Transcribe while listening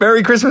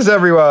Merry Christmas,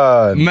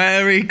 everyone.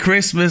 Merry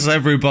Christmas,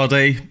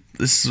 everybody.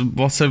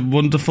 What a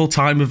wonderful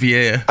time of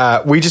year.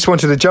 We just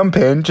wanted to jump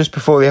in just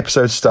before the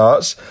episode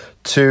starts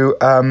to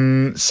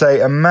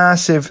say a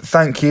massive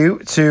thank you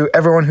to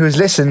everyone who has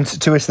listened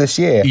to us this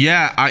year.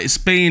 Yeah,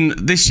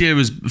 this year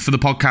for the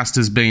podcast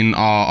has been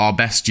our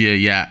best year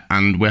yet,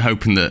 and we're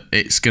hoping that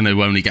it's going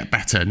to only get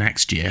better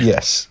next year.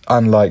 Yes,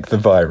 unlike the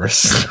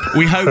virus.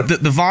 We hope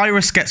that the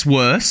virus gets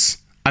worse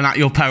and At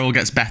Your Peril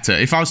gets better.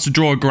 If I was to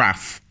draw a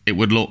graph, it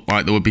would look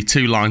like there would be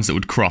two lines that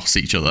would cross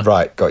each other.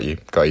 Right, got you.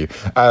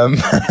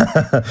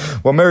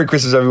 Well, Merry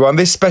Christmas, everyone.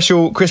 This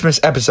special Christmas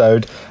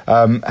episode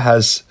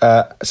has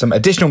some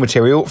additional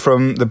material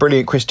from the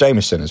brilliant Chris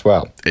Jameson as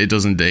well. It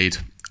does indeed.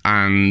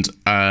 And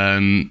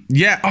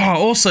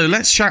also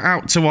let's shout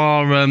out to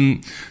our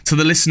to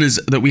the listeners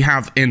that we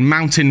have in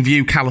Mountain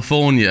View,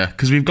 California,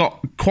 because we've got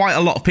quite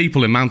a lot of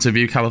people in Mountain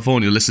View,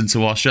 California listen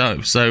to our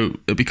show, so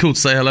it'd be cool to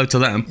say hello to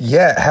them.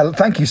 Yeah,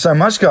 thank you so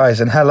much,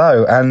 guys, and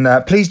hello, and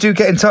please do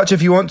get in touch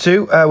if you want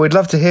to. We'd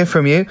love to hear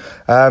from you,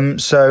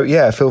 so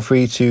yeah, feel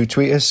free to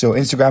tweet us or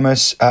Instagram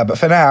us, but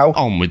for now,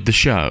 on with the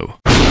show.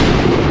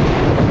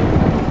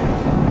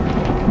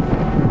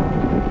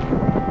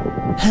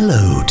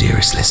 Hello,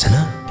 dearest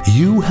listener.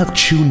 You have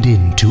tuned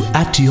in to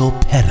At Your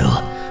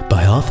Peril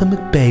by Arthur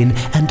McBain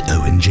and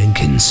Owen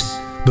Jenkins.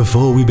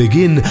 Before we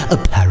begin,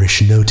 a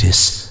parish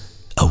notice.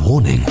 A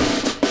warning.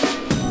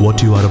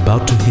 What you are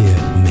about to hear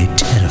may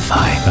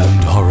terrify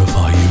and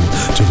horrify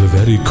you to the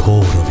very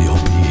core of your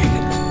being.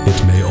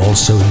 It may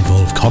also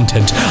involve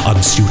content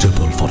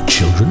unsuitable for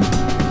children,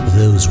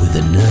 those with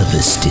a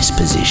nervous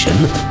disposition,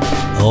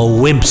 or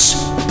wimps.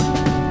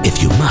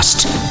 If you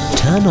must,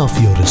 turn off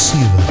your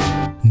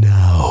receiver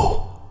now.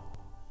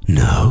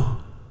 No?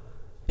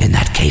 In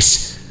that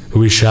case,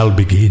 we shall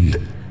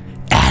begin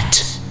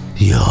At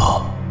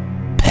Your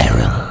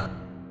Peril.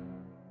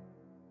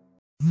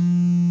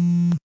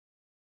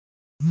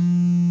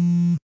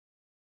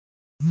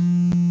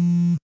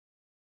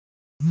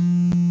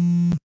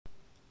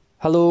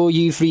 Hello,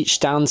 you've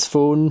reached Dan's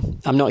phone.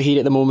 I'm not here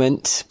at the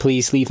moment.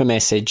 Please leave a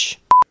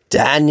message.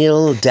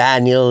 Daniel,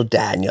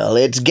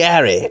 it's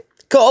Gary.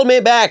 Call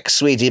me back,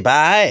 sweetie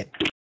pie.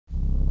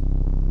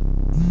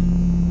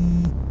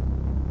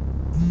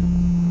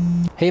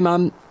 Hey,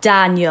 Mum.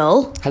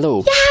 Daniel.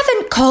 Hello. You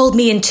haven't called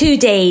me in 2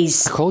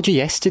 days. I called you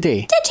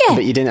yesterday. Did you?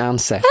 But you didn't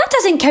answer. That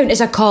doesn't count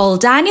as a call,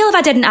 Daniel, if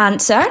I didn't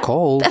answer.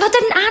 Called. If I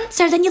didn't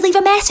answer, then you leave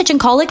a message and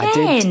call again.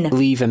 I did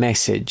leave a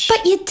message.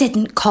 But you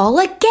didn't call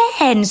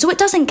again, so it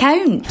doesn't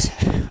count.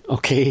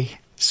 Okay,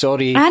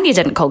 sorry. And you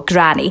didn't call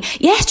Granny.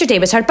 Yesterday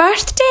was her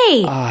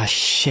birthday. Ah,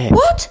 shit.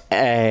 What?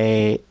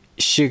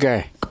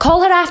 Sugar.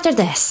 Call her after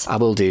this. I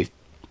will do.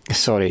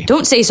 Sorry.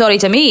 Don't say sorry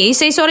to me,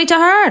 say sorry to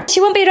her. She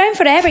won't be around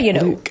forever, you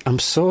know. Look, I'm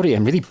sorry,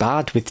 I'm really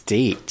bad with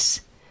dates.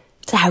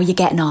 So how are you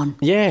getting on?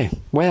 Yeah,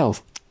 well,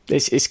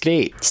 it's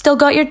great. Still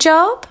got your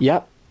job?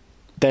 Yep.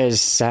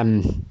 There's, they're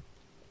going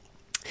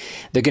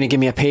to give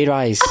me a pay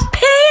rise. A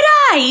pay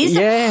rise?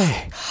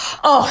 Yeah.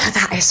 Oh,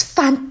 that is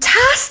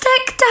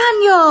fantastic,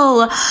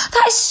 Daniel.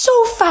 That is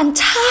so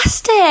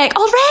fantastic.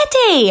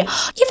 Already.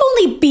 You've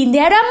only been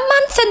there a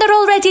month and they're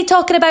already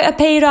talking about a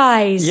pay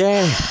rise.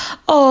 Yeah.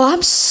 Oh,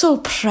 I'm so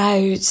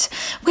proud.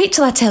 Wait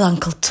till I tell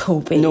Uncle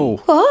Toby. No.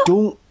 What?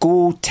 Don't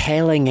go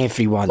telling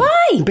everyone.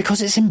 Why?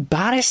 Because it's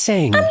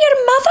embarrassing. I'm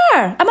your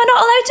mother. Am I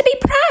not allowed to be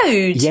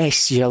proud?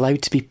 Yes, you're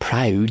allowed to be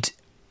proud,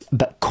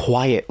 but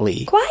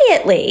quietly.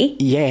 Quietly?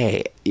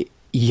 Yeah.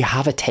 You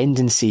have a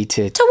tendency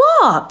to... To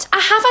what? I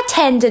have a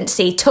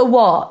tendency to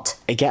what?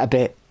 Get a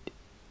bit,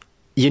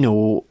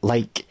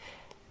 like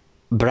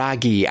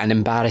braggy and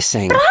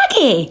embarrassing.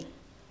 Braggy?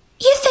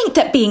 You think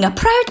that being a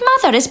proud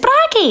mother is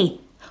braggy?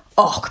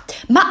 Oh,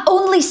 my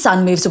only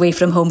son moves away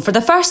from home for the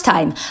first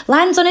time,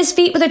 lands on his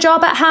feet with a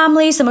job at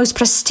Hamleys, the most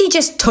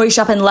prestigious toy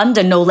shop in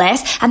London, no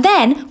less, and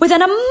then,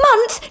 within a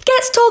month,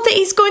 gets told that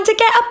he's going to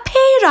get a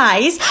pay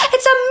rise.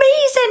 It's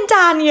amazing,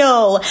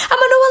 Daniel. Am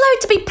I not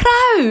allowed to be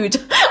proud?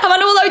 Am I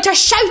not allowed to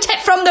shout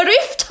it from the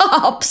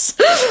rooftops?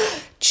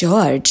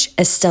 George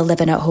is still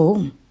living at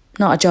home.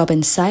 Not a job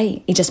in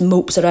sight. He just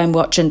mopes around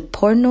watching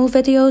porno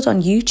videos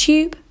on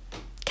YouTube.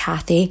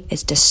 Kathy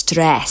is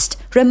distressed,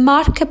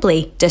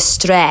 remarkably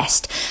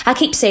distressed. I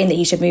keep saying that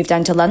he should move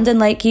down to London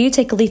like you,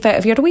 take a leaf out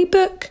of your wee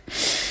book.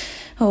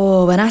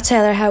 Oh, when I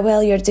tell her how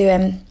well you're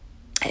doing,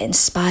 it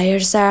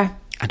inspires her.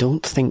 I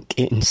don't think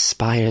it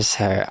inspires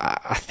her.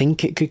 I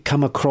think it could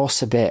come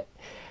across a bit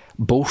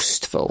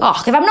boastful.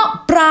 Oh, if I'm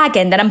not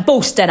bragging, then I'm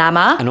boasting, am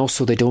I? And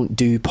also they don't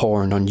do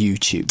porn on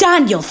YouTube.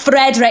 Daniel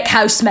Frederick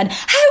Houseman,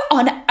 how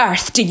on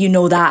earth do you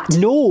know that?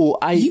 No,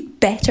 You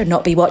better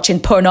not be watching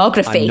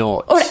pornography. I'm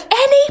not. Or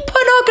any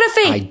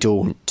pornography. I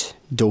don't.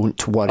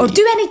 Don't worry. Or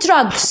do any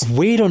drugs.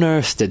 Where on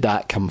earth did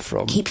that come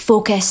from? Keep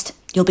focused.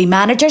 You'll be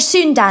manager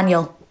soon,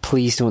 Daniel.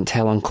 Please don't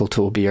tell Uncle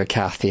Toby or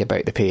Kathy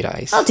about the pay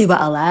rise. I'll do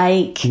what I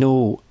like.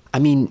 No, I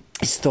mean,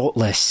 it's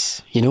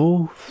thoughtless,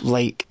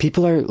 Like,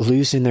 people are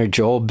losing their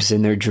jobs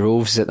in their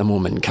droves at the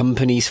moment.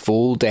 Companies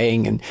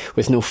folding and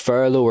with no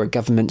furlough or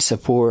government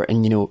support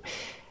and,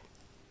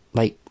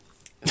 like,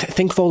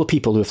 Think of all the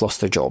people who have lost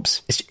their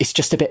jobs. It's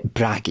just a bit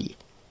braggy.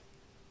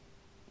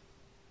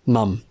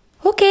 Mum.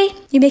 Okay,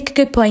 you make a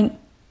good point.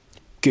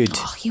 Good.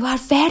 Oh, you are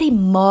very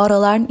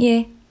moral, aren't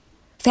you?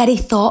 Very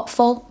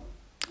thoughtful.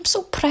 I'm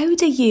so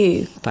proud of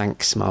you.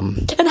 Thanks,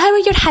 Mum. And how are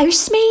your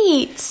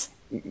housemates?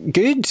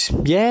 Good,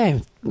 yeah.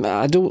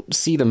 I don't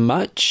see them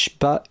much,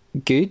 but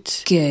good.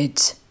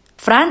 Good.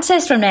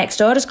 Francis from next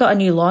door has got a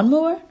new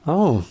lawnmower.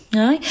 Oh.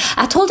 Aye.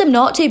 I told him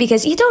not to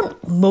because you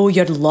don't mow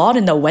your lawn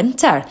in the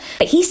winter.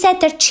 But he said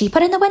they're cheaper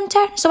in the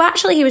winter, so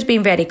actually he was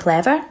being very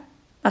clever.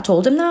 I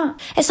told him that.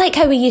 It's like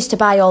how we used to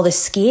buy all the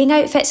skiing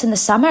outfits in the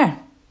summer.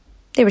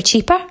 They were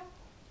cheaper.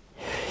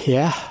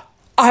 Yeah.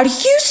 Are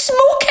you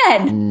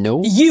smoking?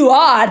 No. You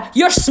are.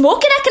 You're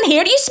smoking. I can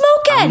hear you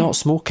smoking. I'm not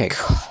smoking.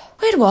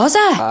 Where was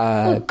I?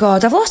 Oh,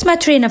 God, I've lost my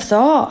train of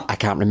thought. I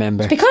can't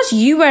remember. Because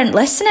you weren't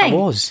listening. I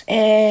was.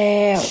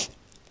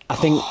 I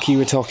think you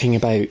were talking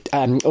about...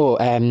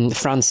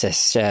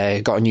 Francis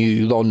got a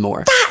new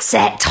lawnmower. That's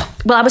it.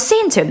 Well, I was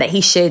saying to him that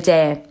he should...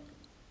 I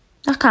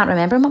can't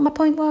remember what my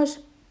point was.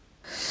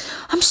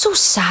 I'm so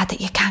sad that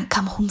you can't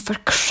come home for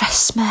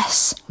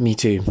Christmas. Me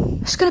too.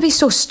 It's going to be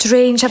so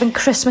strange having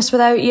Christmas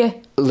without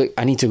you. Look,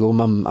 I need to go,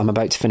 Mum. I'm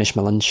about to finish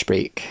my lunch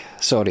break.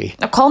 Sorry.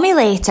 Now call me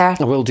later.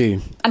 I will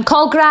do. And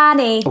call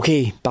Granny.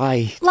 Okay,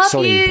 bye. Love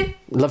Sorry. you.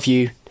 Love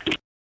you.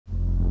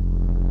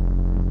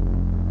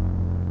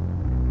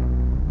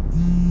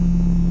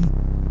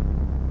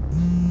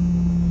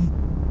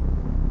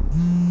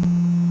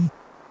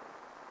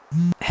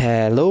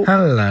 Hello.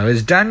 Hello,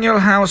 is Daniel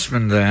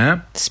Houseman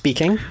there?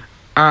 Speaking.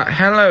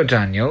 Hello,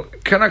 Daniel.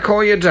 Can I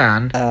call you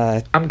Dan?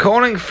 I'm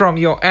calling from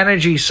your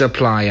energy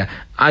supplier.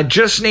 I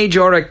just need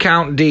your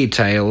account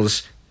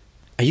details.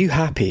 Are you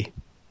happy?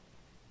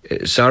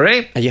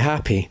 Sorry? Are you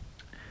happy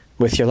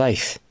with your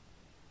life?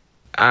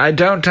 I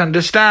don't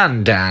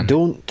understand, Dan.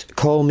 Don't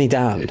call me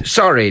Dan.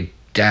 Sorry,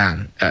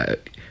 Dan.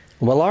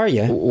 Well, are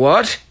you?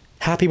 What?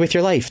 Happy with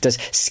your life? Does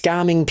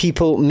scamming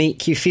people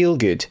make you feel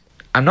good?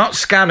 I'm not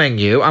scamming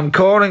you. I'm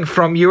calling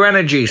from your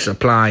energy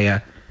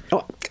supplier.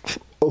 Oh,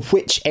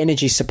 which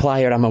energy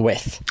supplier am I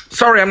with?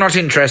 Sorry, I'm not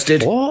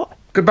interested. What?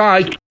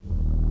 Goodbye.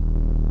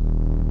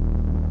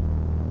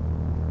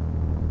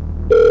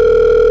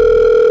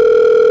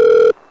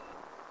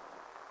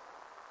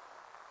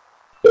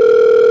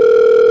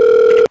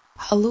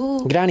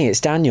 Hello. Granny, it's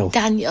Daniel.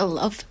 Daniel,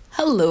 love.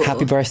 Hello.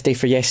 Happy birthday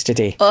for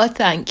yesterday. Oh,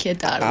 thank you,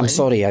 darling. I'm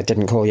sorry I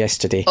didn't call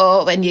yesterday.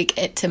 Oh, when you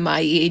get to my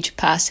age,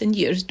 passing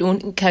years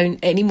don't count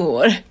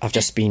anymore. I've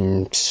just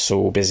been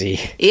so busy.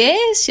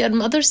 Yes, your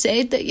mother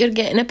said that you're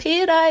getting a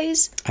pay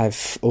rise.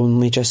 I've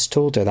only just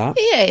told her that.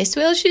 Yes,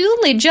 well, she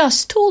only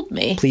just told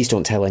me. Please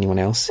don't tell anyone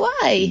else.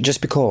 Why?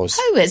 Just because.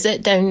 How is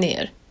it down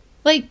there?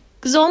 Like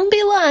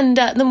zombie land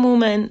at the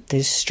moment.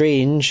 It's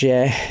strange,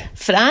 yeah.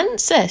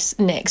 Francis,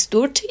 next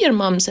door to your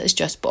mum's, has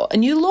just bought a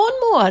new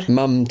lawnmower.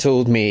 Mum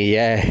told me,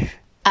 yeah.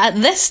 At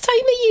this time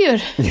of year?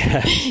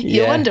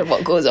 You Yeah. wonder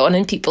what goes on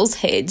in people's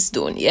heads,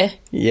 don't you?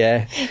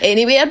 Yeah.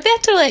 Anyway, I'd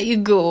better let you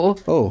go.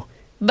 Oh.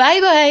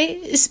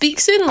 Bye-bye. Speak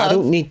soon, love. I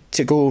don't need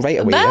to go right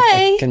away. Bye.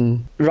 I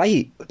can...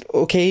 Right.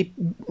 Okay.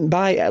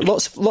 Bye.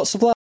 Lots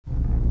of love.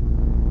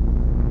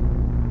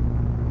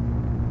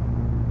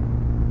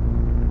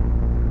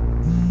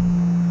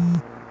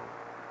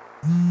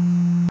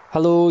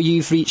 Hello,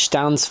 you've reached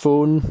Dan's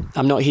phone.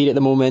 I'm not here at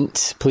the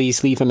moment.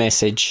 Please leave a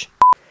message.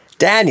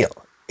 Daniel,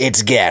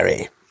 it's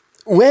Gary.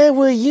 Where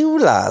were you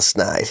last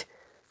night?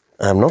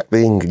 I'm not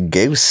being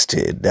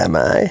ghosted, am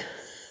I?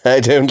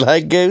 I don't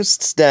like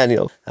ghosts,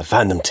 Daniel. I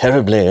find them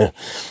terribly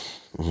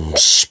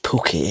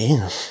spooky.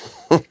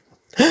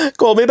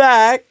 Call me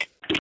back.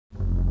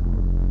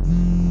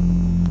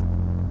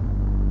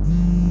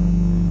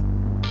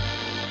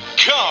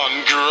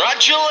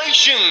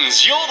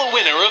 Congratulations! You're the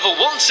winner of a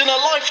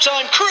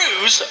once-in-a-lifetime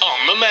cruise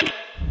on the Med.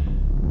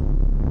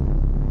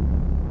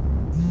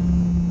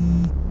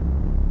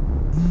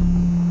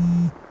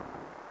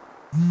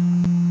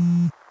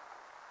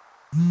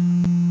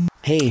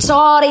 Hey.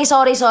 Sorry.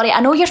 I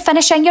know you're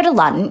finishing your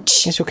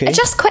lunch. It's okay.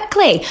 Just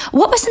quickly,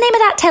 what was the name of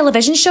that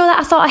television show that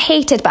I thought I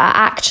hated but I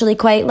actually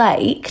quite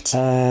liked?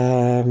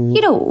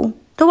 You know,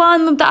 the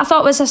one that I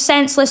thought was a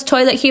senseless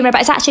toilet humour,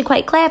 but it's actually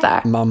quite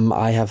clever. Mum,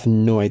 I have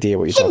no idea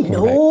what you're talking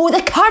about. No,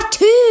 the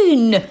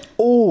cartoon.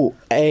 Oh,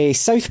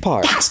 South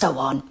Park. That's the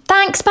one.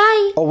 Thanks,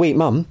 bye. Oh, wait,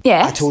 Mum.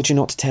 Yes? I told you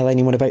not to tell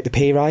anyone about the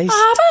pay rise.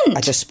 I haven't.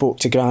 I just spoke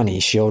to Granny.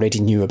 She already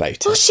knew about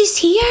it. Well, she's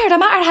here.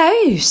 I'm at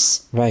her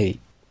house. Right.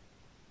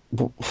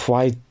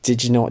 Why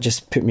did you not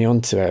just put me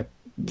onto her?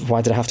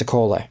 Why did I have to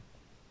call her?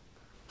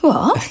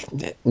 What?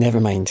 Never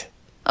mind.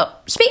 Oh,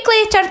 speak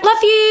later.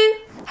 Love you.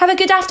 Have a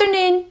good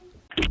afternoon.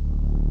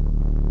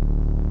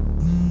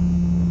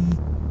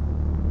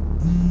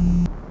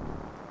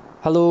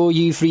 Hello,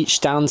 you've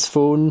reached Dan's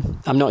phone.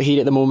 I'm not here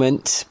at the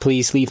moment.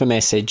 Please leave a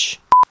message.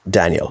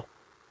 Daniel,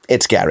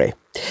 it's Gary.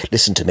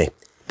 Listen to me.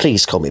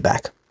 Please call me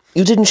back.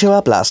 You didn't show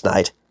up last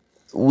night.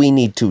 We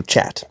need to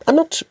chat. I'm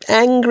not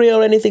angry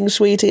or anything,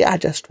 sweetie. I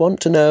just want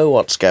to know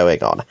what's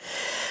going on.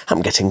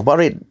 I'm getting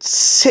worried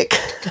sick.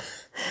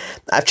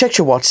 I've checked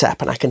your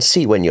WhatsApp and I can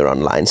see when you're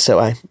online, so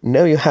I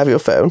know you have your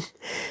phone.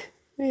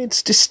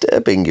 It's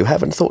disturbing you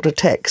haven't thought to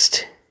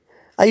text.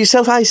 Are you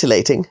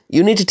self-isolating?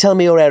 You need to tell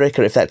me or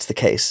Erica if that's the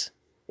case.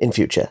 In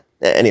future.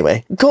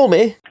 Anyway, call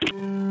me.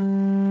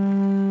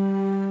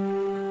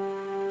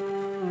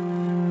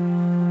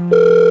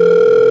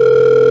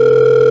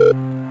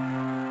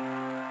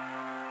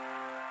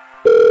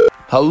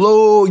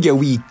 Hello, you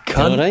wee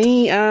cunt.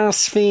 Alright,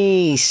 arse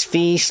face.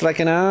 Face like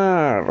an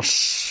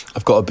arse.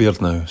 I've got a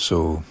beard now,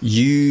 so...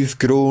 You've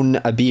grown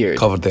a beard.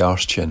 Covered the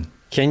arse chin.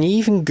 Can you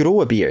even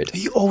grow a beard? Are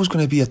you always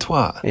going to be a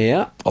twat?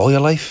 Yeah. All your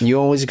life? You're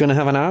always going to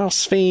have an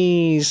arse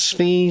face.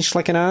 Face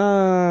like an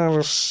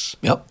arse.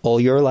 Yep.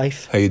 All your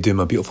life. How you doing,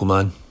 my beautiful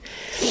man?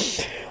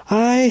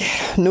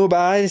 Aye, no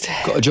bad.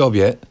 Got a job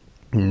yet?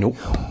 Nope.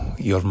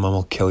 Your mum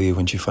will kill you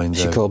when she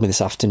finds out. She called me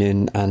this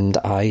afternoon and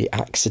I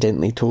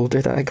accidentally told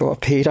her that I got a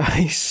pay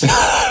rise.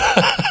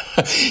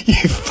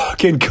 You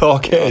fucking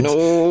cockhead.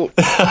 No.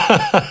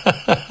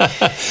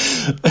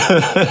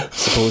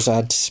 Suppose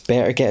I'd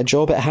better get a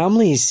job at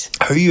Hamley's.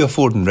 How are you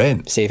affording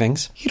rent?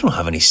 Savings. You don't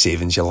have any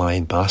savings, you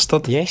lying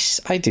bastard. Yes,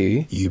 I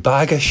do. You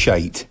bag of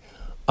shite.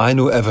 I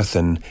know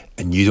everything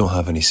and you don't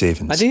have any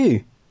savings. I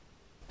do.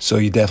 So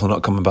you're definitely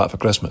not coming back for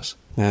Christmas?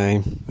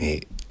 Aye.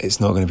 Mate, it's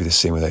not going to be the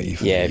same without you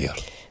for a year.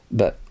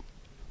 But,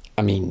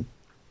 I mean,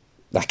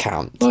 I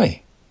can't.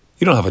 Why?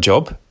 You don't have a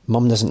job.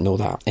 Mum doesn't know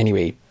that.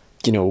 Anyway,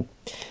 you know,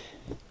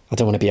 I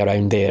don't want to be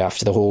around there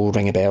after the whole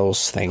ring of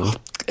bells thing. Oh,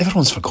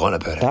 everyone's forgotten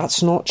about it.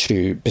 That's not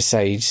true.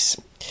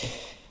 Besides,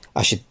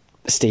 I should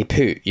stay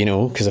put, you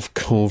know, because of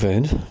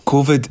COVID.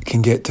 COVID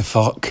can get to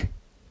fuck.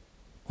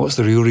 What's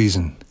the real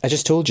reason? I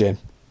just told you.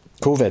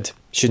 COVID.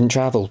 Shouldn't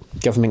travel.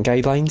 Government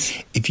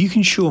guidelines. If you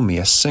can show me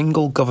a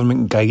single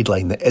government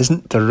guideline that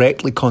isn't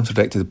directly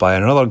contradicted by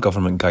another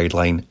government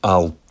guideline,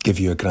 I'll give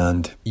you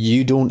 £1,000.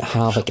 You don't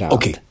have £1,000.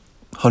 Okay,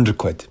 100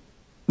 quid.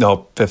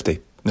 No, 50.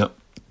 No,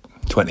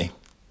 20.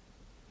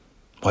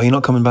 Why are you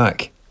not coming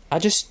back?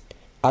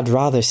 I'd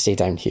rather stay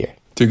down here.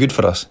 Too good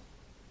for us.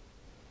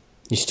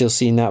 You still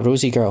seeing that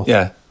Rosie girl?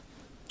 Yeah.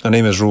 Her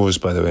name is Rose,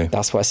 by the way.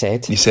 That's what I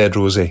said. You said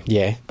Rosie.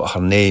 Yeah. But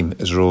her name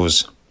is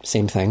Rose.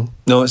 Same thing.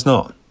 No, it's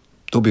not.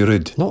 Don't be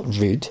rude. Not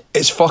rude.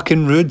 It's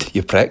fucking rude,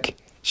 you prick.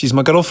 She's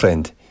my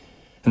girlfriend.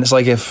 And it's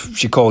like if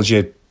she calls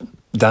you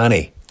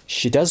Danny.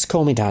 She does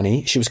call me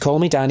Danny. She was calling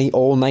me Danny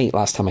all night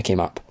last time I came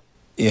up.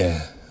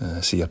 Yeah,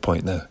 I see your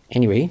point now.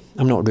 Anyway,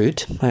 I'm not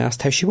rude. I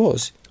asked how she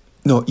was.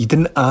 No, you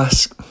didn't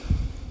ask.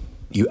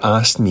 You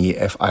asked me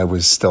if I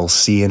was still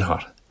seeing her.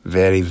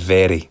 Very,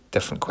 very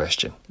different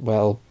question.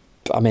 Well,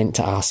 I meant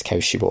to ask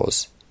how she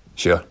was.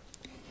 Sure.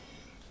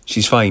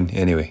 She's fine,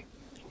 anyway.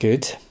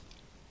 Good.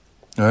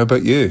 How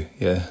about you?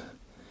 Yeah.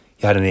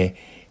 You had any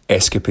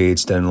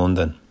escapades down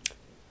London?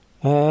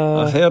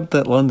 I've heard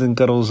that London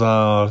girls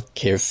are...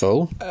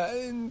 Careful.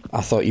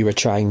 I thought you were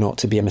trying not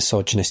to be a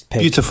misogynist pig.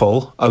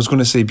 Beautiful. I was going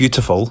to say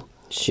beautiful.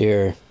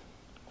 Sure.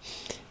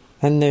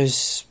 And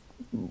there's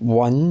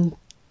one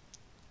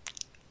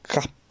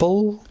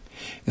couple?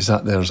 Is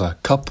that there's a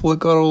couple of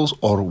girls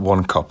or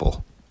one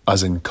couple?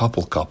 As in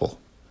couple?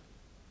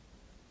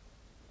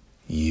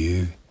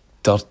 You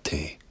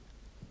dirty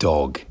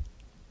dog.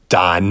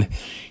 Dan,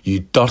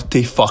 you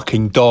dirty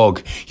fucking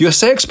dog. You a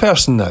sex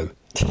person now?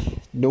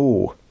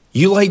 No.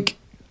 You like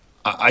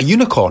a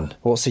unicorn?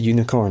 What's a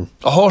unicorn?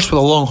 A horse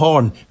with a long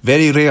horn.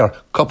 Very rare.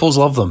 Couples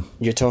love them.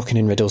 You're talking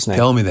in riddles now.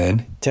 Tell me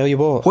then. Tell you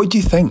what. What do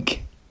you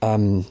think?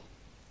 There's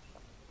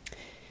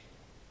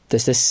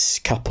this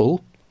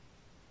couple.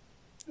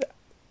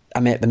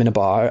 I met them in a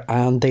bar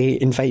and they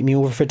invite me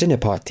over for dinner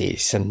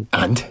parties. And?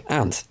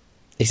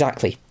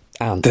 Exactly.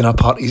 And. Dinner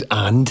parties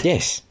and?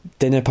 Yes.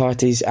 Dinner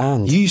parties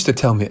and. You used to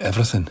tell me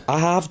everything. I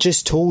have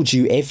just told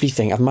you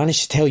everything. I've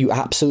managed to tell you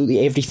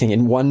absolutely everything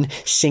in one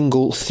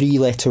single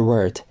 3-letter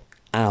word.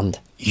 And.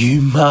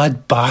 You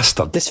mad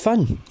bastard. It's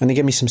fun. And they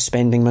give me some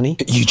spending money.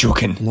 You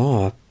joking?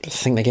 No, I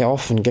think they get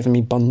off and giving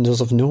me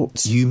bundles of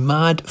notes. You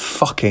mad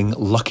fucking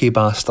lucky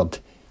bastard.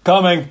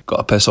 Coming.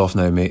 Gotta piss off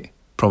now, mate.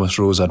 Promised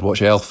Rose I'd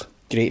watch Elf.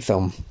 Great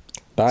film.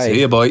 Bye.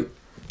 See you, boy.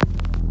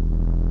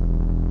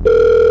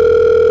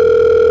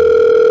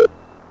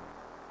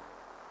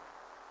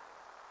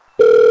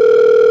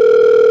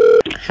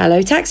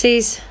 Hello,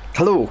 taxis.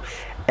 Hello.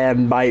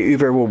 My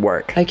Uber won't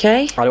work.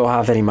 Okay. I don't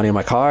have any money on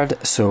my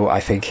card, so I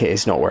think it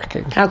is not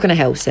working. How can I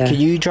help, sir? Can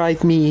you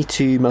drive me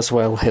to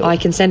Muswell Hill? I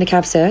can send a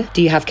cab, sir.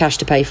 Do you have cash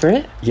to pay for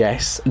it?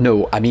 Yes.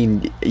 No, I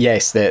mean,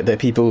 yes, the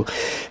people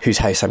whose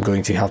house I'm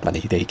going to have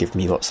money. They give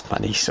me lots of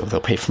money, so they'll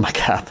pay for my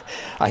cab.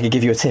 I can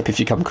give you a tip if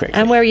you come quick.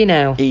 And where are you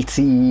now?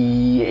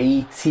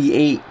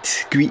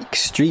 88 Greek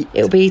Street.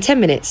 It'll be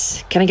 10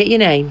 minutes. Can I get your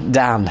name?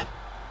 Dan.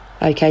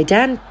 Okay,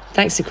 Dan.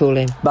 Thanks for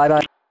calling.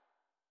 Bye-bye.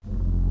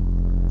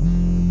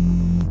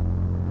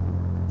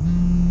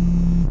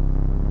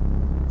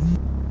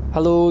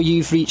 Hello,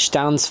 you've reached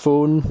Dan's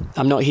phone.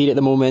 I'm not here at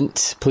the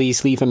moment.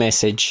 Please leave a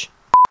message.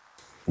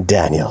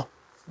 Daniel,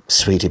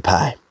 sweetie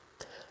pie,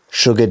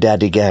 Sugar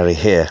Daddy Gary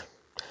here.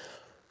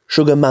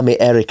 Sugar Mummy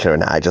Erica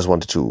and I just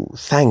wanted to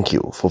thank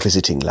you for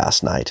visiting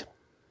last night.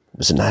 It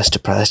was a nice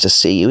surprise to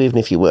see you, even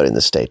if you were in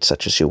the state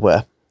such as you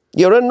were.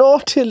 You're a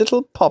naughty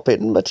little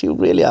poppin, but you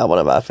really are one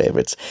of our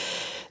favourites.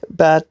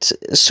 But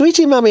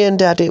sweetie Mummy and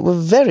Daddy were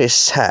very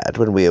sad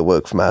when we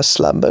awoke from our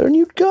slumber and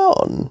you'd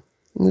gone.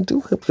 I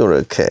do hope you're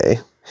okay.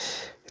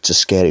 It's a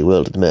scary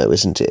world at Mo,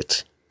 isn't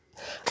it?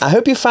 I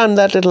hope you found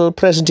that little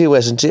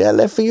presenty-wesenty I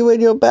left for you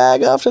in your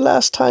bag after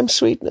last time's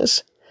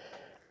sweetness.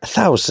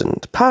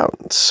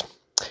 £1,000.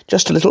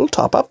 Just a little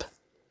top-up.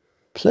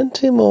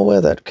 Plenty more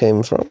where that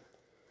came from.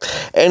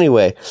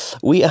 Anyway,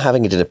 we are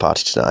having a dinner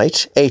party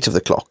tonight, 8 of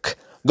the clock.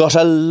 Got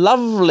a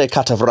lovely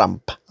cut of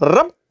rump.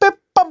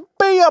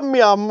 Rumpy-pumpy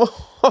yum-yum.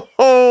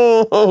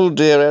 Oh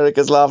dear,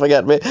 Erica's laughing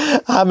at me.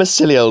 I'm a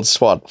silly old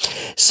swan.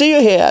 See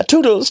you here.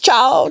 Toodles.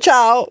 Ciao,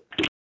 ciao.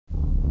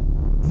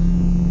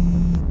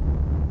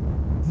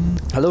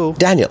 Hello?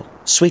 Daniel.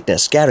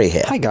 Sweetness, Gary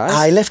here. Hi, guys.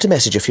 I left a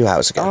message a few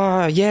hours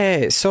ago.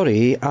 Yeah,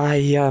 sorry,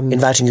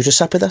 Inviting you to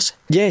sup with us?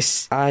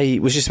 Yes, I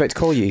was just about to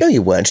call you. No,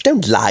 you weren't.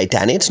 Don't lie,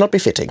 Danny. It's not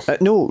befitting.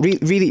 No,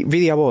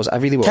 really, I was.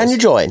 Can you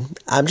join?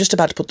 I'm just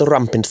about to put the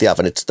rump into the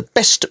oven. It's the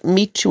best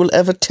meat you will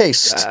ever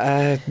taste.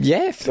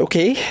 Yeah,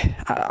 okay.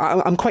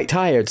 I'm quite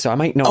tired, so I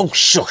might not... Oh,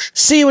 shush.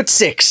 See you at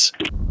 6.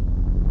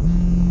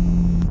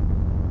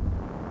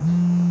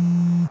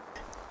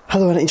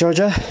 Hello, Auntie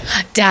Georgia.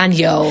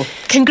 Daniel,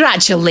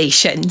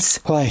 congratulations.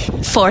 Why?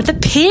 For the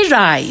pay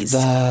rise.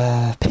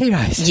 The pay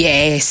rise?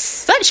 Yes,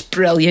 such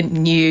brilliant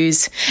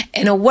news.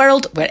 In a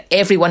world where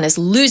everyone is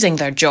losing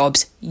their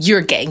jobs,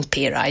 you're getting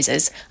pay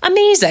rises.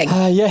 Amazing.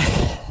 Yeah,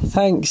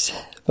 thanks.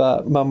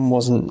 But Mum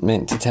wasn't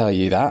meant to tell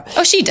you that.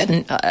 Oh, she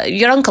didn't.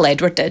 Your Uncle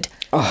Edward did.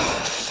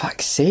 Oh,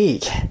 fuck's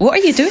sake. What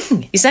are you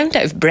doing? You sound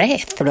out of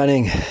breath.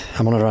 Running.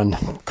 I'm on a run.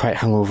 Quite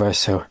hungover,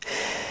 so...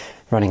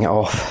 running it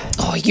off.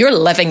 Oh, you're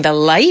living the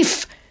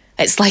life.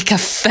 It's like a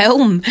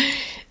film.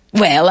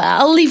 Well,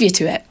 I'll leave you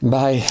to it.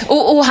 Bye.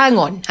 Oh, hang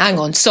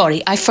on.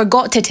 Sorry, I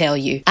forgot to tell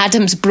you.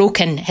 Adam's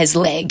broken his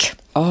leg.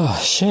 Oh,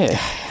 shit.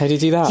 How'd he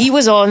do that? He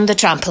was on the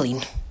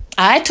trampoline.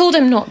 I told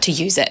him not to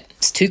use it.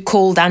 It's too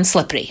cold and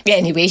slippery.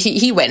 Anyway,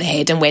 he went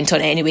ahead and went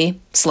on anyway.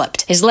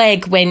 Slipped. His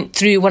leg went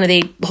through one of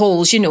the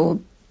holes,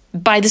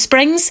 by the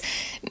springs.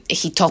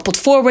 He toppled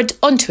forward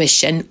onto his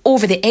shin,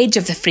 over the edge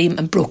of the frame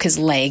and broke his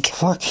leg.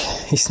 Fuck,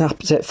 he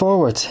snapped it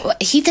forward. Well,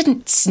 he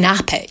didn't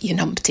snap it, you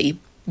numpty.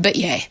 But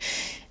yeah,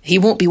 he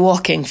won't be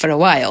walking for a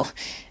while.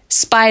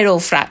 Spiral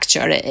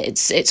fracture,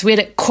 it's where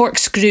it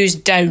corkscrews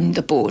down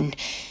the bone.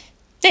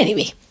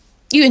 Anyway,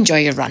 you enjoy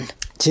your run.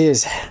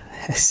 Cheers.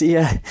 See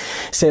ya.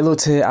 Say hello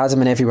to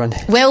Adam and everyone.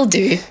 Will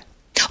do.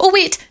 Oh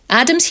wait,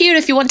 Adam's here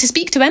if you want to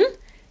speak to him.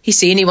 He's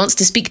saying he wants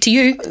to speak to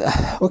you.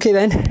 Okay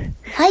then.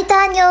 Hi,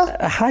 Daniel.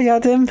 Hi,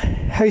 Adam.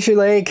 How's your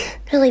leg?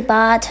 Really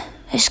bad.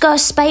 It's got a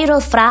spiral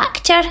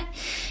fracture.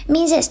 It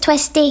means it's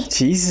twisty.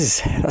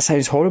 Jesus, that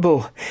sounds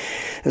horrible.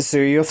 So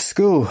you're off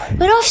school?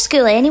 We're off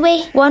school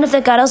anyway. One of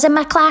the girls in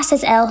my class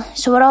is ill,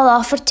 so we're all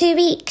off for 2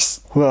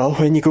 weeks. Well,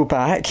 when you go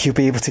back, you'll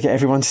be able to get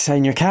everyone to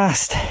sign your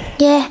cast.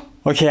 Yeah.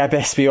 Okay, I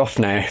best be off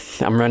now.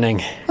 I'm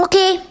running.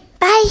 Okay,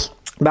 bye.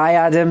 Bye,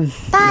 Adam.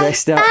 Bye.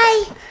 Rest up.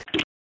 Bye.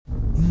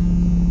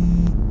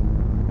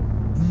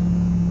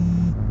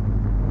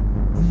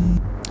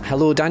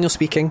 Hello, Daniel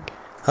speaking.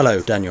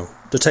 Hello, Daniel.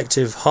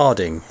 Detective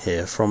Harding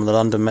here from the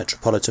London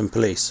Metropolitan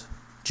Police.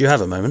 Do you have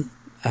a moment?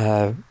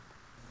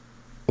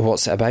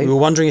 What's it about? We were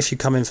wondering if you'd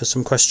come in for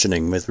some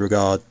questioning with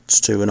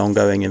regards to an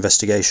ongoing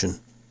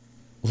investigation.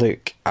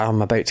 Look,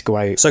 I'm about to go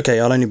out. It's okay,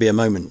 I'll only be a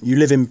moment. You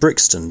live in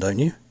Brixton, don't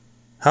you?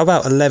 How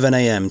about 11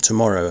 a.m.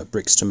 tomorrow at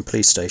Brixton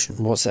Police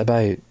Station? What's it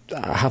about?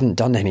 I haven't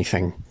done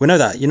anything. We know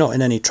that. You're not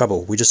in any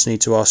trouble. We just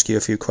need to ask you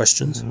a few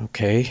questions.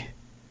 Okay.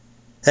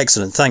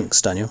 Excellent.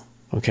 Thanks, Daniel.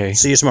 Okay.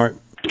 See you tomorrow.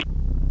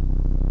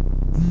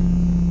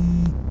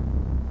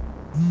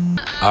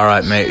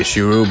 Alright, mate, it's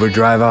your Uber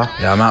driver.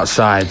 Yeah, I'm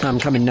outside. I'm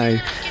coming now.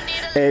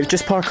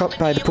 Just park up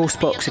by the post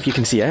box if you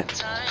can see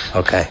it.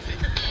 Okay.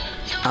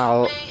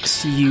 I'll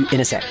see you in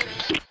a sec.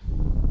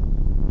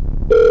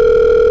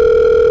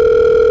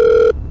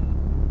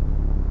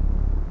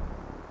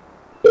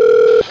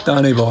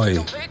 Danny boy,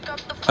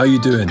 how you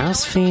doing?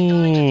 That's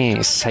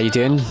face. How you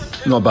doing?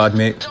 Not bad,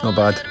 mate, not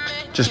bad.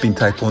 Just been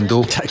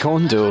taekwondo.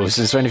 Taekwondo?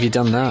 Since when have you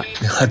done that?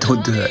 I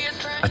don't do it.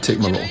 I take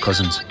my little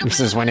cousins.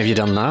 Since when have you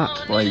done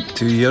that? Like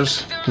 2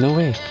 years. No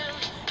way.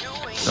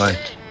 Aye.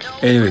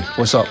 Anyway,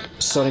 what's up?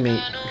 Sorry,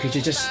 mate. Could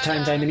you just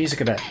turn down the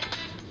music a bit?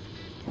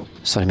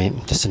 Sorry, mate.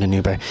 Just in an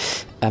Uber.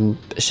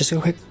 It's just a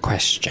quick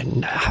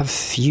question.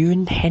 Have you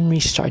and Henry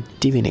started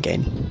dealing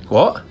again?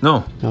 What?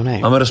 No. No.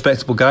 I'm a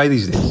respectable guy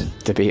these days.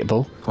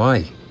 Debatable.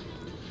 Why?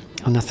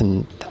 Oh,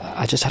 nothing.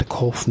 I just had a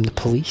call from the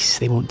police.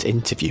 They want to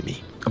interview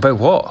me. About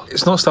what?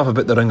 It's not stuff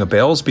about the ring of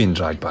bells being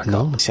dragged back up.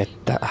 No, they said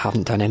that I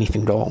haven't done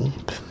anything wrong.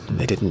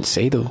 They didn't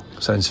say, though.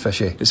 Sounds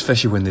fishy. It's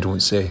fishy when they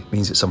don't say. It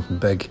means it's something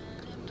big.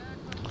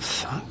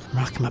 Fuck, I'm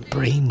racking my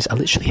brains. I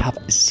literally have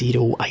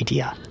zero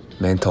idea.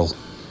 Mental.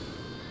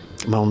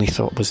 My only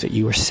thought was that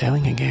you were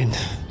selling again.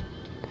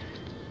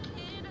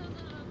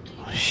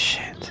 Oh,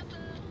 shit.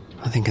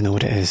 I think I know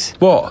what it is.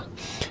 What?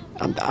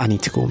 I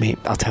need to go, mate.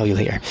 I'll tell you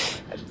later.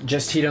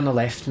 Just here on the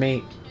left,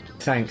 mate.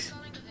 Thanks.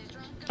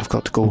 I've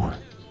got to go.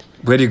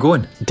 Where are you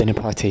going? Dinner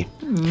party.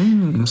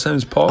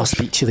 Sounds posh. I'll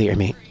speak to you later,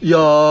 mate.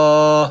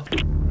 Yeah.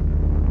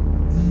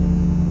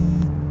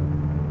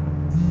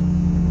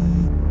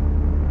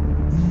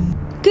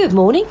 Good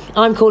morning.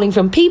 I'm calling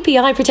from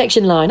PPI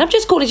Protection Line. I'm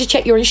just calling to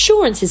check your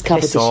insurance is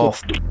covered Piss this year.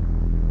 off.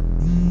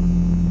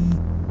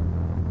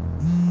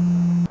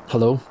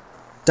 Hello?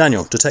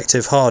 Daniel,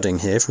 Detective Harding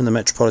here from the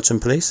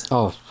Metropolitan Police.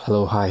 Oh,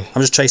 hello, hi.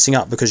 I'm just chasing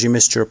up because you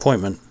missed your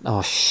appointment.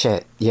 Oh,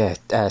 shit. Yeah,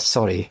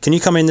 sorry. Can you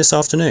come in this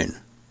afternoon?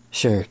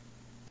 Sure.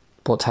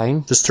 What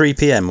time? Does 3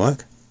 p.m.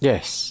 work?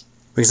 Yes.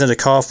 We can send a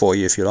car for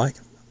you if you like.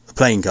 A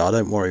plain car,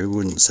 don't worry, we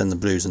wouldn't send the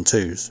blues and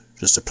twos.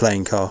 Just a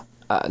plain car.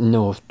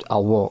 No,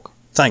 I'll walk.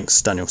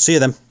 Thanks, Daniel. See you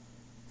then.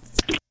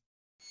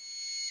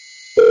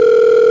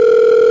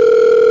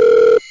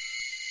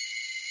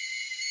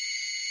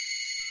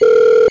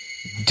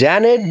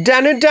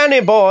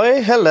 Danny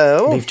boy,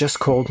 hello. They've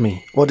just called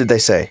me. What did they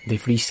say?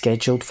 They've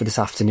rescheduled for this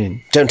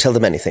afternoon. Don't tell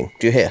them anything,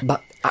 do you hear?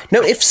 But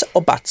no ifs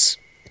or buts.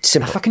 It's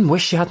simple. I fucking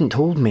wish you hadn't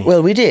told me.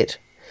 Well, we did.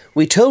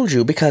 We told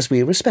you because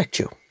we respect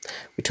you.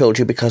 We told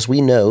you because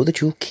we know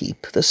that you'll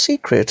keep the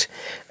secret.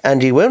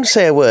 And you won't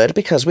say a word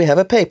because we have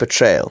a paper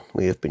trail.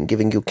 We have been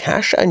giving you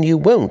cash and you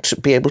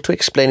won't be able to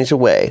explain it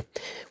away.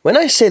 When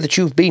I say that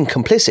you've been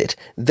complicit,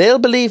 they'll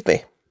believe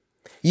me.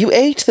 You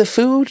ate the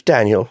food,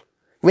 Daniel.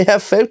 We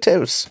have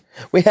photos.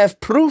 We have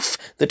proof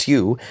that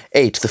you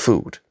ate the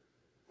food.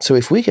 So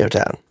if we go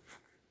down,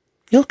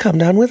 you'll come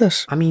down with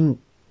us. I mean,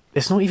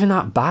 it's not even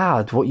that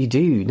bad what you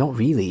do. Not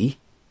really.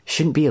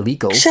 Shouldn't be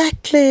illegal.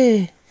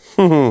 Exactly.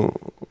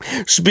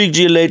 Speak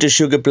to you later,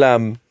 Sugar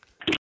Plum.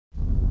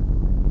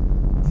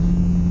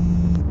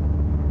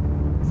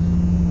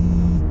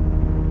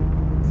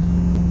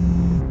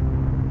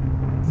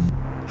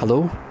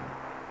 Hello?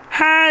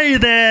 Hi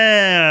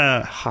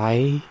there!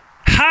 Hi?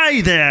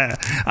 Hi there!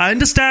 I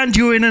understand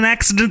you were in an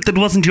accident that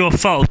wasn't your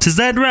fault, is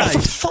that right? Oh,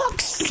 for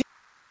fuck's sake!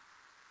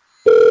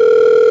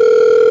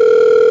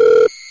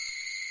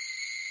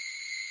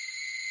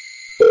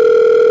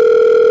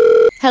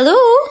 Hello?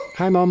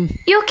 Hi, Mum.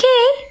 You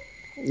okay?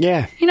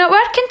 Yeah. You're not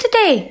working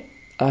today?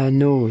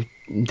 No.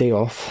 Day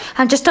off.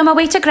 I'm just on my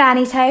way to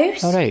Granny's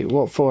house. Alright,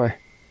 what for?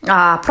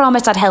 I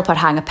promised I'd help her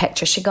hang a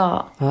picture she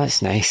got. Oh,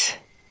 that's nice.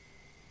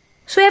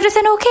 So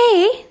everything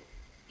okay?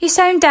 You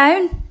sound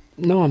down.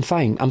 No, I'm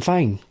fine.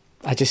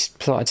 I just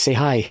thought I'd say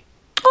hi.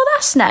 Oh,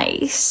 that's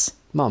nice.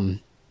 Mum.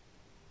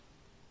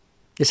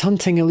 Is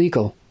hunting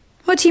illegal?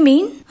 What do you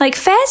mean? Like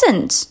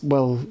pheasants?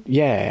 Well,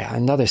 yeah,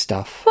 and other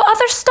stuff. What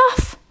other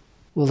stuff?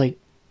 Well, like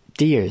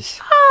deers.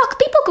 Oh,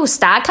 people go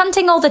stag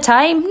hunting all the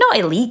time. Not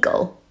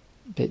illegal.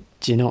 But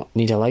do you not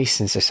need a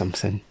licence or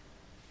something?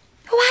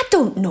 Oh, I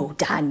don't know,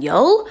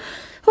 Daniel.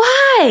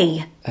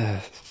 Why? A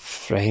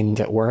friend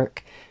at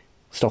work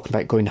was talking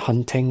about going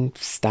hunting,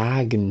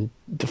 stag, and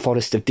the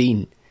Forest of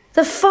Dean.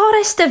 The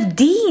Forest of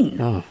Dean?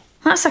 Oh.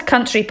 That's a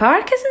country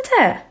park, isn't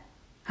it?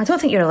 I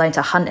don't think you're allowed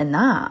to hunt in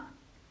that.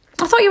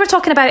 I thought you were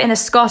talking about in the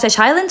Scottish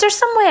Highlands or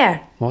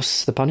somewhere.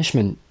 What's the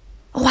punishment?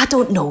 Oh, I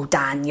don't know,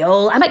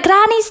 Daniel. I'm at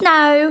Granny's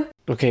now.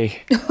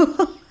 Okay.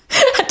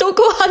 Don't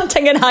go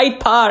hunting in Hyde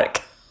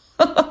Park.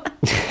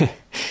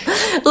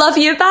 Love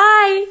you,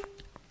 bye.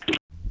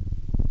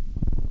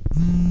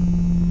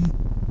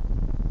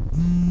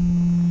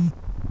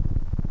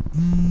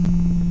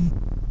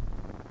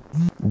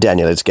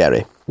 Daniel, it's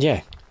Gary.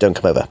 Yeah. Don't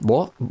come over.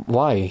 What?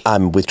 Why?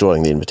 I'm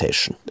withdrawing the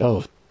invitation.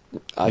 Oh.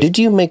 Did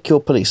you make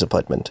your police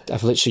appointment?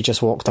 I've literally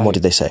just walked out. And what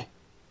did they say?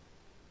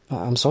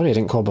 I'm sorry I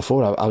didn't call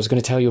before. I was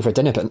going to tell you over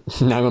dinner,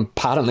 but now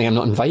apparently I'm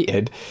not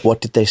invited.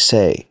 What did they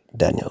say,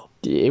 Daniel?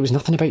 It was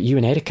nothing about you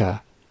and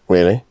Erica.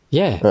 Really?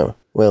 Yeah. Oh,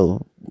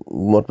 well,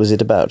 what was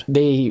it about?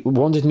 They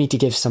wanted me to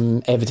give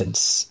some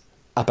evidence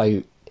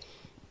about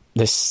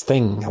this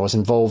thing I was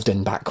involved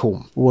in back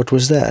home. What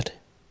was that?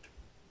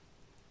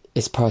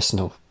 It's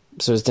personal.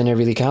 So is dinner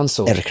really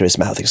cancelled? Erica is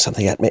mouthing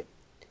something at me.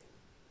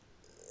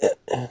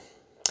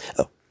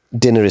 Oh,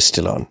 dinner is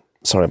still on.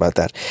 Sorry about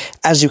that.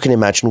 As you can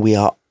imagine, we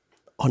are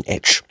on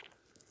edge.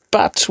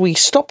 But we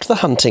stopped the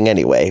hunting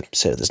anyway,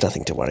 so there's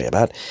nothing to worry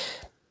about.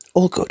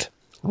 All good.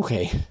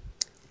 Okay.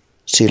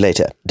 See you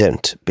later.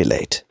 Don't be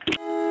late.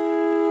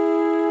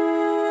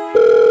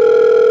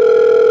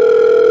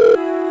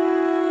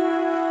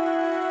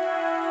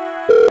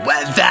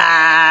 Weather!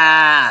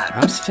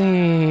 Ram's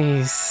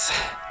face.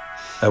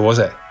 How was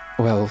it?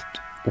 Well,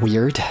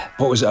 weird.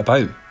 What was it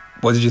about?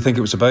 What did you think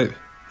it was about?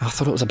 I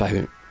thought it was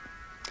about...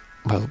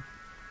 Well,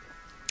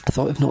 I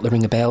thought if not the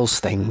ring of bells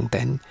thing,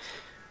 then...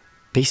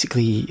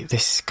 Basically,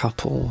 this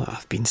couple that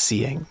I've been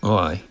seeing...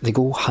 Why? They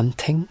go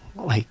hunting,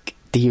 like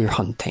deer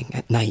hunting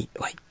at night,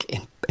 like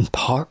in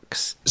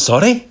parks.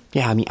 Sorry?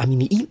 Yeah, I mean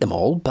they eat them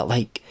all, but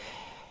like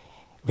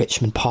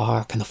Richmond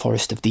Park and the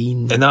Forest of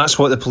Dean. And that's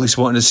what the police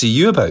wanted to see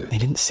you about? They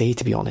didn't say,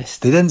 to be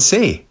honest. They didn't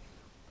say?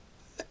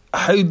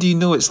 How do you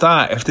know it's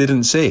that if they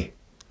didn't say?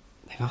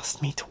 They've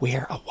asked me to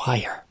wear a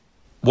wire.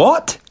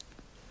 What?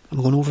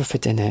 I'm going over for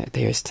dinner at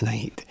theirs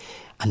tonight,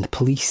 and the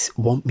police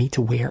want me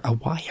to wear a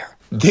wire.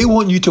 They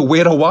want you to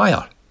wear a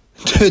wire?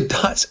 Dude,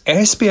 that's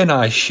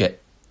espionage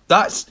shit.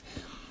 That's...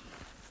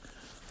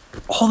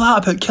 all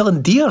that about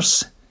killing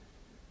deers.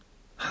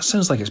 That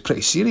sounds like it's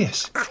pretty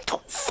serious. I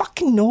don't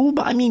fucking know,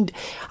 but I mean,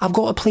 I've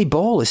got to play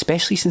ball,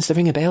 especially since the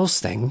ring of bells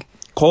thing.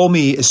 Call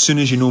me as soon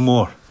as you know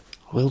more.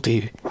 Will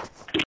do.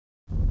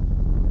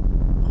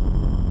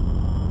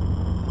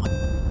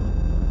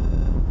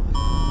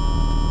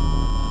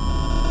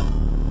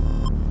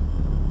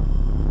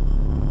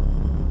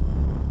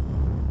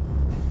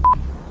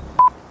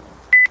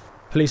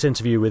 Police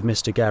interview with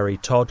Mr. Gary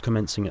Todd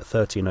commencing at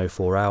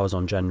 13:04 hours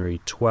on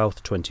January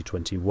 12th,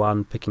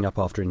 2021, picking up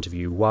after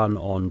interview 1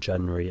 on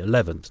January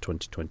 11th,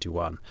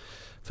 2021.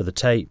 For the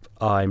tape,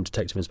 I'm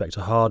Detective Inspector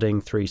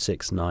Harding,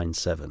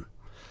 3697.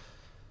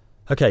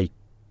 Okay,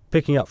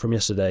 picking up from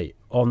yesterday,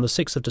 on the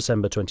 6th of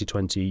December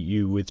 2020,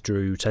 you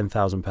withdrew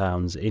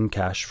 £10,000 in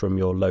cash from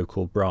your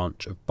local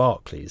branch of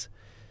Barclays.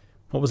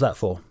 What was that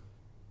for?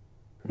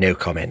 No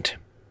comment.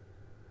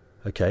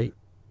 Okay,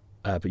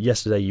 but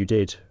yesterday you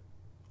did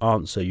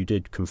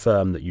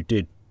confirm that you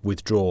did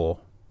withdraw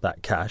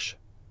that cash.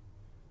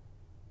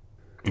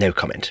 No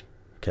comment.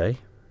 Okay.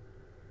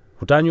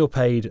 Well, Daniel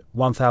paid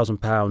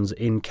 £1,000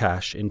 in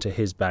cash into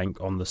his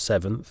bank on the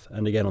 7th,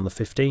 and again on the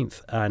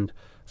 15th, and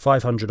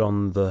 £500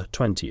 on the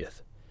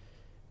 20th.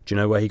 Do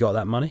you know where he got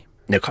that money?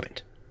 No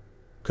comment.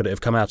 Could it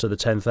have come out of the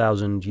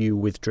 £10,000 you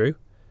withdrew?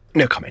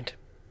 No comment.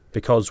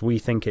 Because we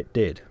think it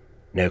did.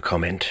 No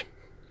comment.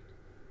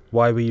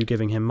 Why were you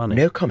giving him money?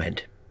 No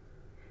comment.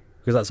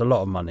 Because that's a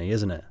lot of money,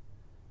 isn't it?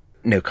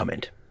 No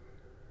comment.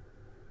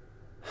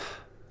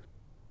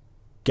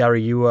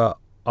 Gary, you were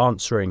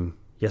answering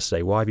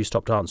yesterday. Why have you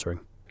stopped answering?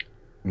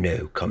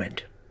 No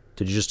comment.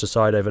 Did you just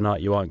decide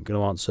overnight you aren't going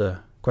to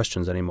answer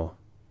questions anymore?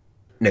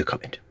 No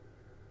comment.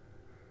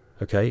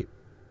 Okay.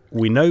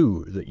 We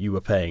know that you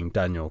were paying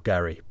Daniel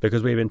Gary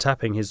because we've been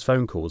tapping his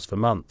phone calls for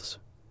months.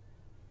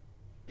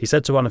 He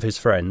said to one of his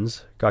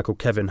friends, a guy called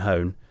Kevin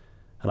Hone,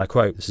 and I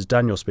quote, this is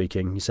Daniel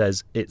speaking, he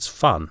says, "It's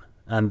fun,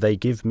 and they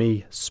give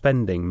me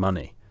spending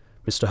money."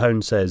 Mr.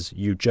 Hone says,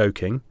 "You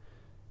joking?"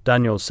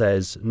 Daniel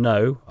says,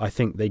 "No, I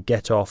think they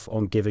get off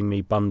on giving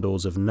me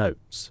bundles of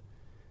notes."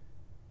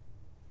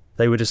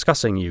 They were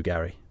discussing you,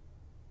 Gary.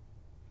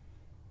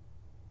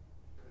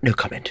 No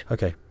comment.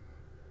 Okay.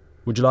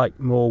 Would you like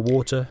more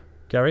water,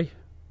 Gary?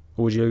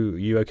 Or would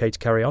you okay to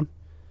carry on?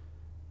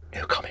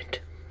 No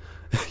comment.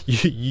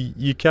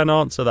 You can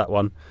answer that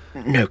one.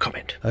 No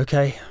comment.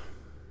 Okay.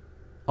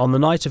 On the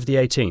night of the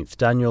 18th,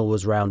 Daniel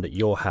was round at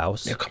your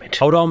house. No comment.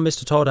 Hold on,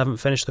 Mr. Todd, I haven't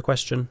finished the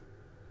question.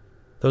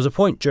 There was a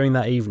point during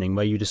that evening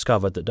where you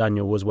discovered that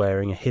Daniel was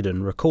wearing a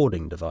hidden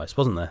recording device,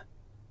 wasn't there?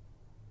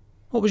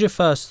 What was your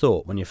first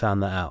thought when you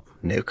found that out?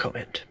 No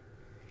comment.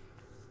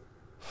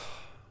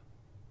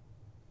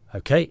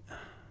 Okay.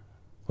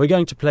 We're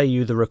going to play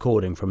you the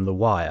recording from The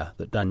Wire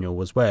that Daniel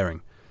was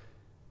wearing.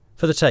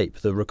 For the tape,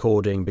 the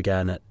recording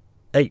began at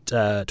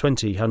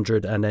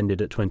 2000 and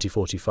ended at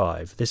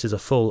 2045. This is a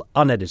full,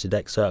 unedited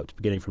excerpt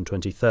beginning from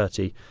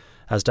 2030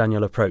 as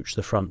Daniel approached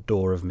the front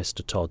door of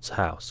Mr. Todd's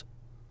house.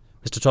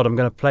 Mr. Todd, I'm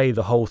going to play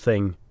the whole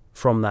thing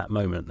from that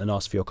moment and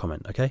ask for your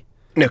comment, okay?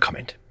 No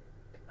comment.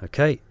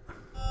 Okay.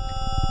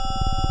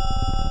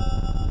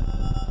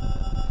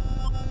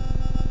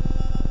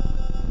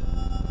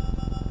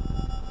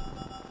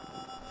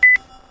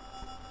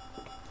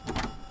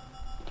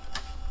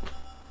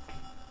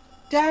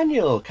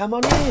 Daniel, come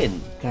on in.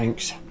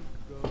 Thanks.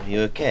 Are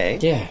you okay?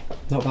 Yeah,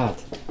 not bad.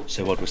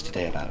 So what was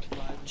today about?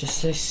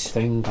 Just this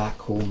thing back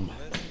home.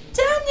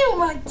 Daniel,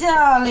 my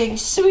darling,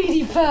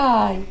 sweetie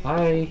pie.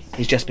 Hi.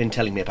 He's just been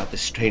telling me about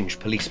this strange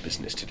police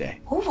business today.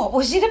 Oh, what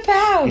was it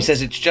about? He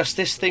says it's just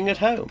this thing at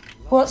home.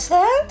 What's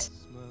that?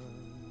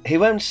 He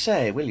won't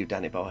say, will you,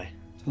 Danny boy?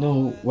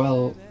 No,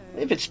 well...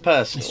 If it's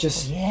personal. It's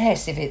just...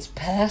 Yes, if it's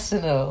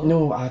personal.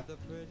 No,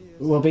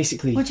 well,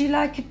 basically... Would you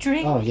like a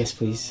drink? Oh, yes,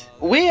 please.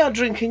 We are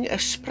drinking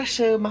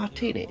espresso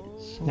martinis.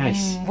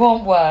 Nice.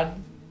 Want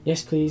one?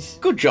 Yes, please.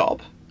 Good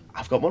job.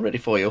 I've got one ready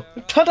for you.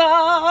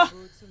 Ta-da!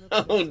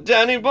 Oh,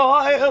 Danny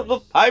boy,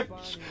 the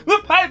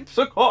pipes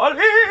are calling!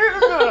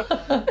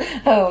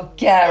 Oh,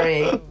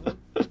 Gary.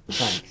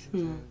 Thanks.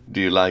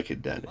 Do you like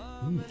it, Danny?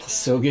 That's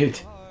so good.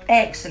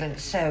 Excellent,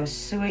 so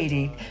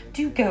sweetie.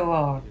 Do go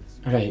on.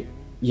 Right,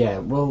 yeah,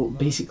 well,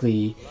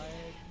 basically...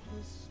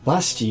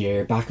 Last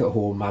year, back at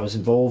home, I was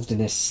involved in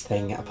this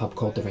thing at a pub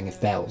called the Ring of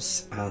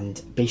Bells,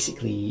 and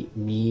basically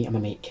me and my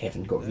mate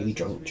Kevin got really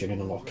drunk during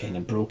a lock-in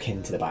and broke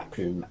into the back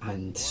room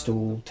and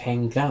stole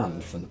 10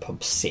 grand from the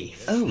pub's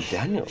safe. Oh,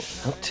 Daniel,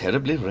 how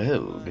terribly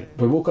rogue.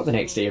 We woke up the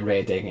next day in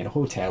Reading in a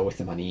hotel with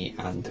the money,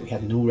 and we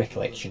had no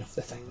recollection of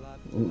the thing.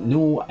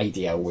 No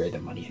idea where the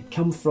money had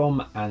come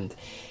from, and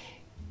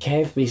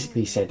Kev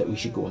basically said that we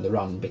should go on the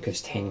run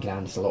because 10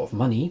 grand is a lot of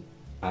money,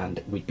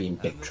 and we'd be in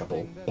big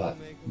trouble, but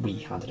we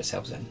handed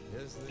ourselves in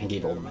and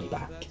gave all the money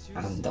back.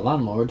 And the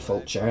landlord,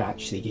 Fulcher,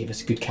 actually gave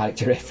us a good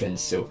character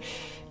reference, so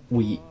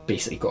we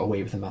basically got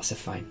away with a massive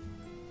fine.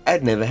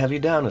 I'd never have you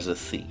down as a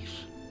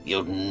thief.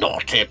 You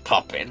naughty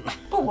poppin.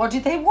 But what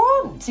did they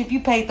want? If you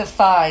paid the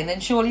fine, then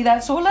surely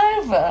that's all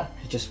over.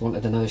 I just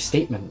wanted another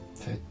statement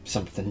for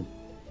something.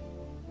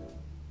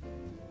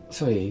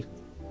 Sorry,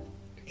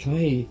 can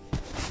I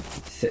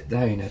sit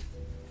down?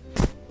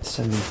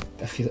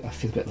 I feel a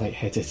bit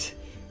lightheaded.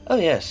 Oh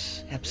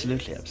yes,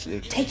 absolutely,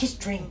 absolutely. Take his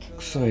drink.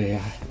 Sorry,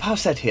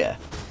 Pass that here.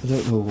 I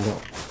don't know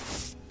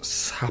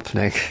what's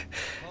happening.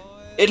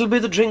 It'll be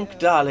the drink,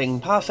 darling.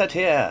 Pass that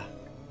here.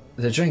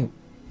 The drink?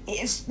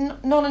 It's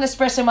not an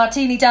espresso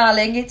martini,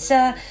 darling. It's,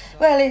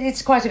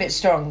 it's quite a bit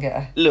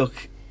stronger.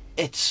 Look,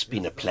 it's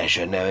been a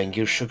pleasure knowing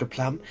you, Sugar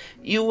Plum.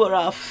 You were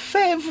our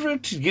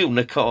favourite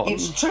unicorn.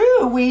 It's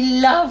true, we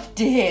loved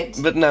it.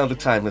 But now the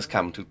time has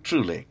come to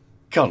truly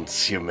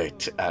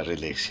consummate our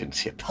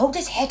relationship. Hold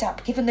his head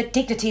up, give him the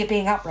dignity of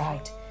being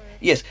upright.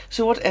 Yes,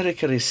 so what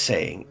Erica is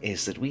saying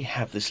is that we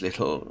have this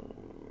little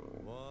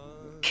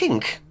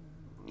kink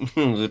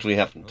that we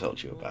haven't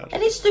told you about.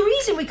 And it's the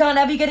reason we can't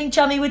have you getting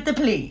chummy with the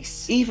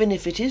police. Even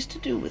if it is to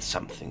do with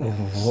something.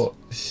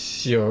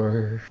 What's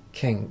your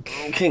kink?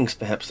 Kink's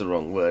perhaps the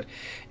wrong word.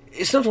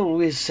 It's not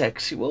always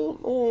sexual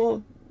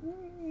or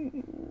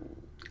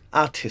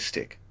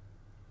artistic.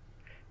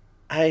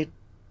 I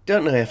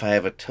don't know if I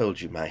ever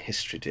told you my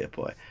history, dear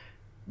boy.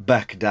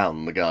 Back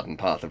down the garden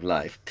path of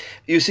life.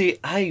 You see,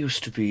 I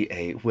used to be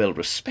a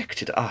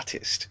well-respected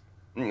artist.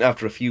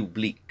 After a few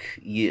bleak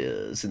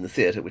years in the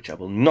theatre, which I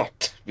will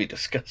not be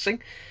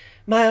discussing,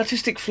 my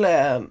artistic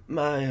flair,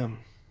 my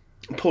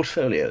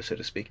portfolio, so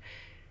to speak,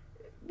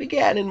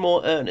 began in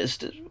more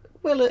earnest.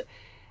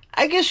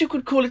 I guess you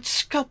could call it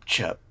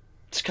sculpture.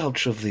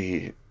 Sculpture of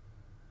the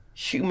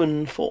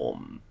human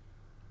form.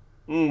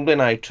 When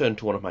I turned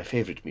to one of my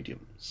favourite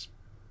mediums,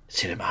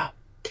 cinema,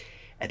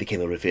 I became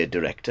a revered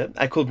director.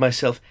 I called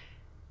myself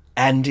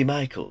Andy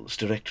Michaels,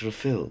 director of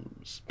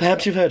films.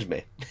 Perhaps you've heard of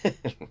me.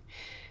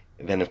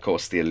 Then, of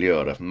course, the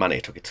allure of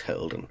money took its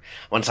hold, and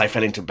once I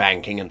fell into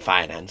banking and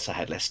finance, I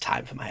had less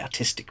time for my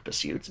artistic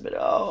pursuits, but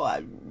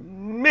I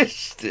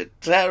missed it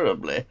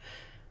terribly.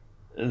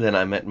 Then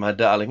I met my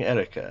darling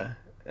Erica,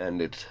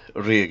 and it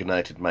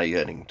reignited my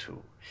yearning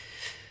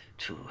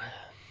to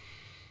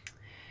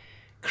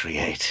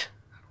create.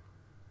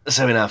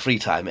 So in our free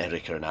time,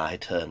 Erica and I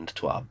turned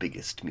to our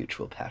biggest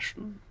mutual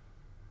passion,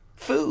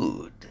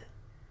 food.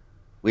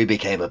 We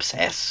became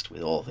obsessed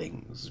with all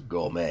things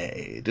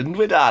gourmet, didn't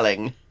we,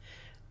 darling?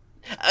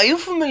 Are you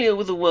familiar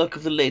with the work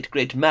of the late,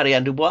 great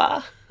Marianne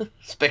Dubois?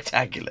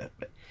 Spectacular.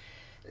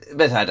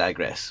 But I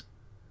digress.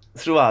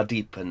 Through our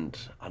deep and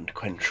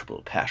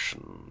unquenchable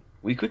passion,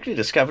 we quickly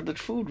discovered that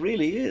food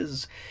really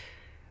is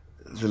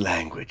the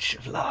language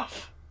of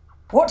love.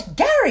 What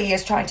Gary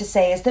is trying to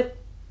say is that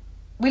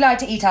we like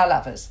to eat our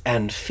lovers.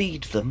 And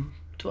feed them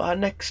to our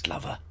next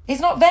lover.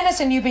 It's not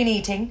venison you've been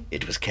eating.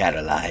 It was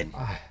Caroline.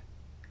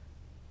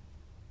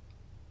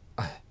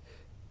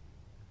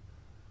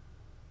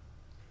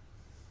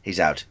 He's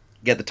out.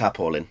 Get the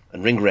tarpaulin in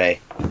and ring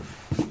Ray.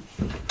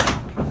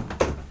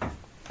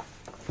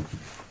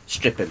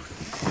 Strip him.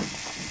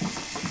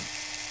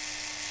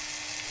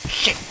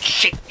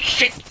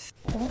 Shit.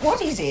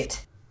 What is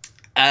it?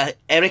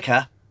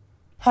 Erica.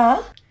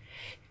 Huh?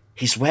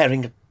 He's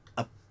wearing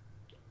a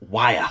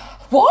wire.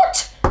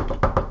 What?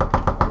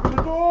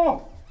 The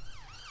door!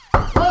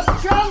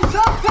 Let's jump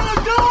up to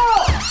the door!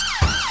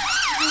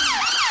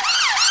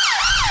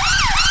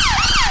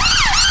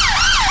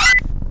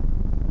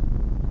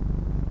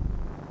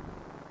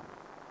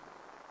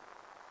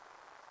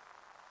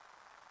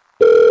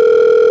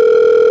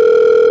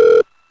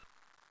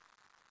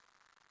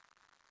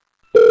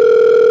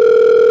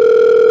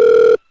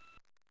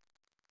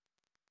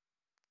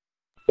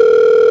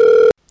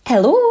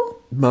 Hello?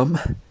 Mum,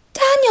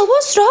 Daniel,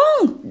 what's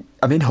wrong?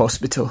 I'm in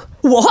hospital.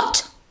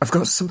 What? I've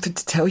got something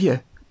to tell you.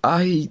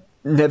 I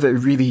never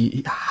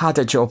really had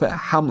a job at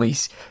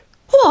Hamleys.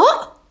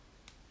 What?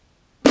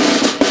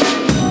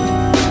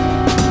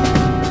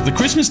 The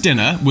Christmas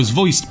dinner was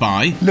voiced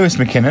by Lewis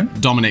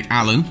McKinnon, Dominic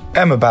Allen,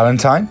 Emma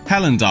Ballantyne,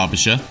 Helen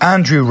Derbyshire,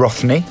 Andrew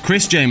Rothney,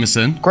 Chris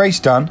Jameson, Grace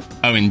Dunn,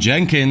 Owen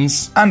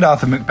Jenkins, and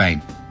Arthur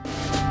McBain.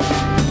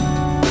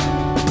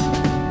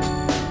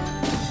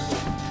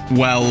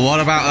 Well, what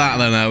about that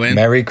then, Owen?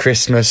 Merry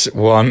Christmas,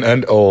 one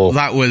and all.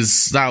 That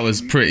was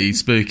pretty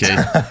spooky.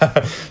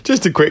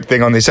 Just a quick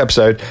thing on this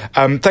episode.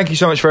 Thank you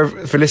so much for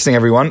listening,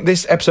 everyone.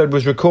 This episode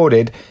was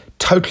recorded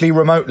totally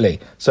remotely.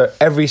 So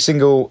every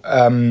single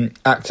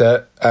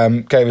actor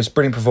gave us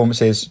brilliant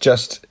performances,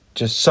 just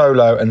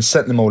solo, and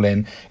sent them all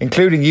in,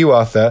 including you,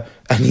 Arthur,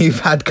 and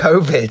you've had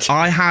COVID.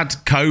 I had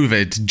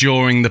COVID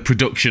during the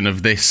production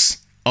of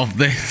this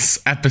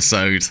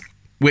episode,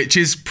 which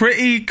is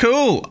pretty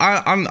cool.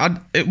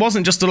 It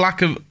wasn't just a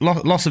lack of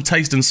loss of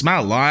taste and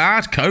smell. I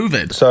had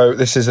COVID. So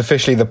this is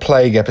officially the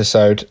plague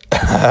episode.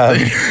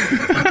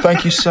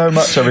 Thank you so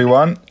much,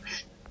 everyone.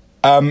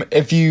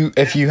 If you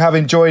have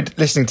enjoyed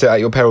listening to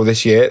At Your Peril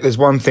this year, there's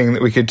one thing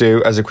that we could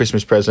do as a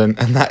Christmas present,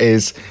 and that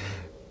is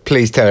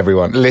please tell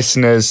everyone,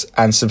 listeners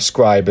and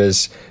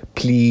subscribers,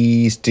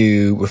 please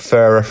do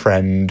refer a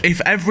friend.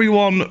 If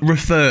everyone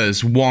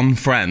refers one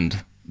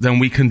friend, then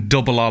we can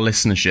double our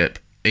listenership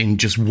in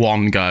just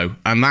one go.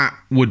 And that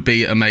would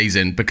be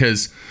amazing,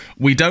 because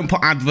we don't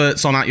put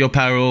adverts on At Your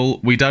Peril.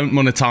 We don't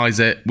monetize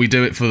it. We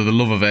do it for the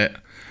love of it.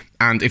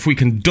 And if we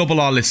can double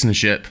our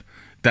listenership,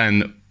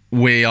 then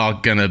we are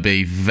going to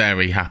be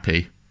very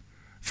happy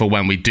for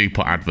when we do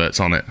put adverts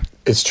on it.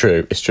 It's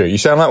true. You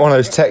sound like one of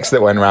those texts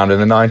that went around in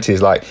the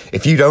 90s, like,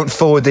 if you don't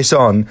forward this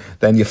on,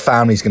 then your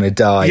family's going to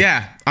die.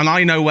 Yeah, and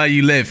I know where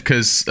you live,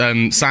 because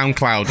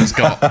SoundCloud has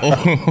got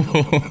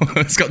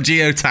it's got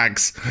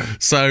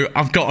geotags, so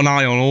I've got an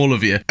eye on all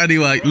of you.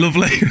 Anyway,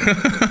 lovely.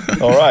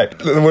 All right,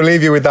 we'll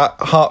leave you with that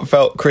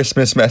heartfelt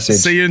Christmas message.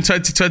 See you in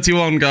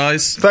 2021,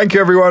 guys. Thank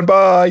you, everyone.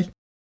 Bye.